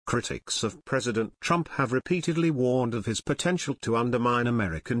Critics of President Trump have repeatedly warned of his potential to undermine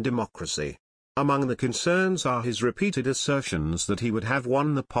American democracy. Among the concerns are his repeated assertions that he would have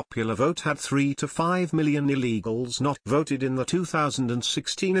won the popular vote had 3 to 5 million illegals not voted in the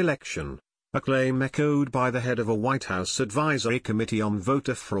 2016 election, a claim echoed by the head of a White House advisory committee on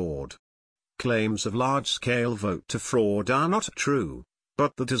voter fraud. Claims of large-scale voter fraud are not true,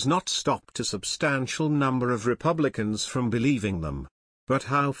 but that has not stopped a substantial number of Republicans from believing them. But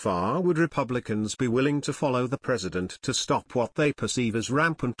how far would Republicans be willing to follow the president to stop what they perceive as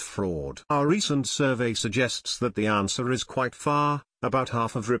rampant fraud? Our recent survey suggests that the answer is quite far. About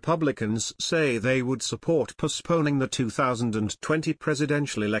half of Republicans say they would support postponing the 2020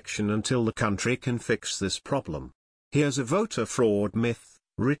 presidential election until the country can fix this problem. Here's a voter fraud myth.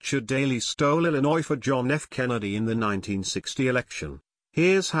 Richard Daley stole Illinois for John F. Kennedy in the 1960 election.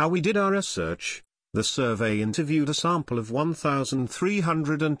 Here's how we did our research. The survey interviewed a sample of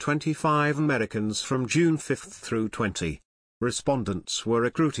 1,325 Americans from June 5 through 20. Respondents were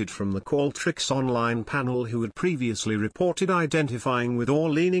recruited from the Qualtrics online panel who had previously reported identifying with or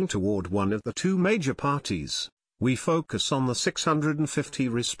leaning toward one of the two major parties. We focus on the 650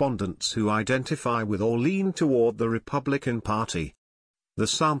 respondents who identify with or lean toward the Republican Party. The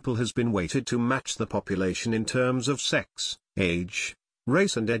sample has been weighted to match the population in terms of sex, age,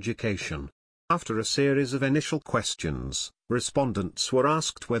 race and education. After a series of initial questions, respondents were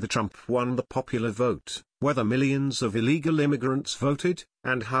asked whether Trump won the popular vote, whether millions of illegal immigrants voted,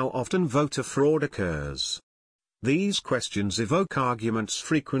 and how often voter fraud occurs. These questions evoke arguments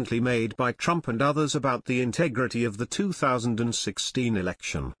frequently made by Trump and others about the integrity of the 2016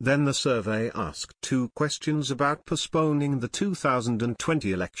 election. Then the survey asked 2 questions about postponing the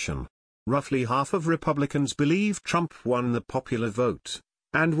 2020 election. Roughly half of Republicans believe Trump won the popular vote,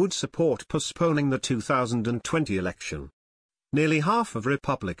 and would support postponing the 2020 election. Nearly half of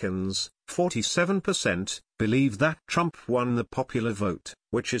Republicans, 47%, believe that Trump won the popular vote,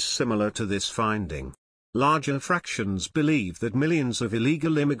 which is similar to this finding. Larger fractions believe that millions of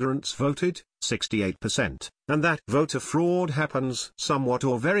illegal immigrants voted, 68%, and that voter fraud happens somewhat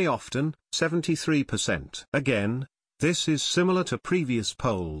or very often, 73%. Again, this is similar to previous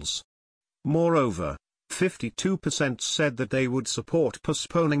polls. Moreover, 52% said that they would support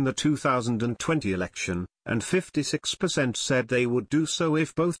postponing the 2020 election, and 56% said they would do so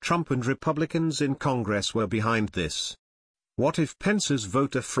if both Trump and Republicans in Congress were behind this. What if Pence's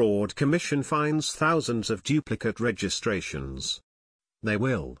Voter Fraud Commission finds thousands of duplicate registrations? They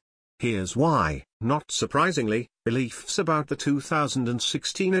will. Here's why. Not surprisingly, beliefs about the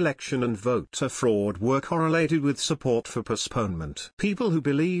 2016 election and voter fraud were correlated with support for postponement. People who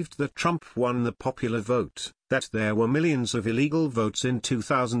believed that Trump won the popular vote, that there were millions of illegal votes in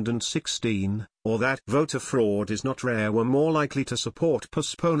 2016, or that voter fraud is not rare were more likely to support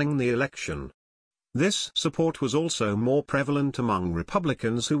postponing the election. This support was also more prevalent among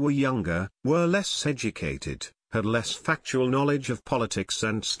Republicans who were younger, were less educated, had less factual knowledge of politics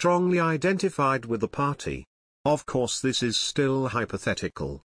and strongly identified with the party. Of course, this is still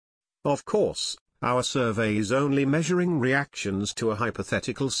hypothetical. Of course, our survey is only measuring reactions to a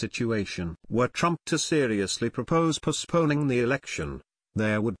hypothetical situation. Were Trump to seriously propose postponing the election,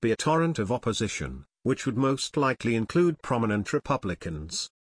 there would be a torrent of opposition, which would most likely include prominent Republicans.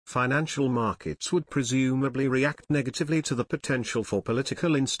 Financial markets would presumably react negatively to the potential for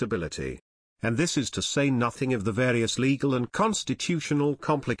political instability. And this is to say nothing of the various legal and constitutional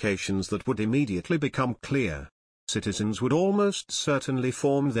complications that would immediately become clear. Citizens would almost certainly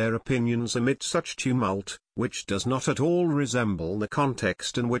form their opinions amid such tumult, which does not at all resemble the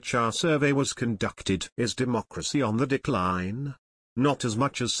context in which our survey was conducted. Is democracy on the decline? Not as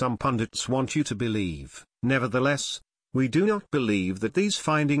much as some pundits want you to believe. Nevertheless, we do not believe that these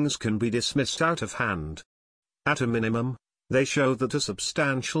findings can be dismissed out of hand. At a minimum, they show that a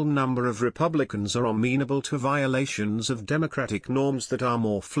substantial number of Republicans are amenable to violations of democratic norms that are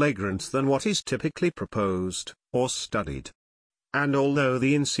more flagrant than what is typically proposed, or studied. And although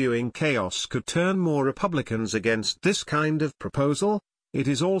the ensuing chaos could turn more Republicans against this kind of proposal, it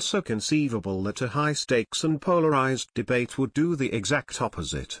is also conceivable that a high-stakes and polarized debate would do the exact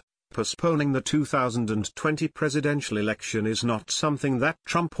opposite. Postponing the 2020 presidential election is not something that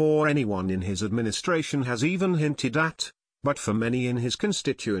Trump or anyone in his administration has even hinted at. But for many in his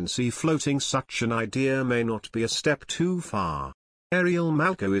constituency, floating such an idea may not be a step too far. Ariel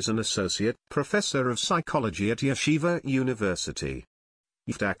Malko is an associate professor of psychology at Yeshiva University.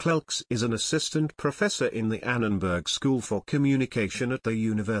 Yiftach Lelks is an assistant professor in the Annenberg School for Communication at the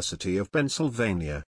University of Pennsylvania.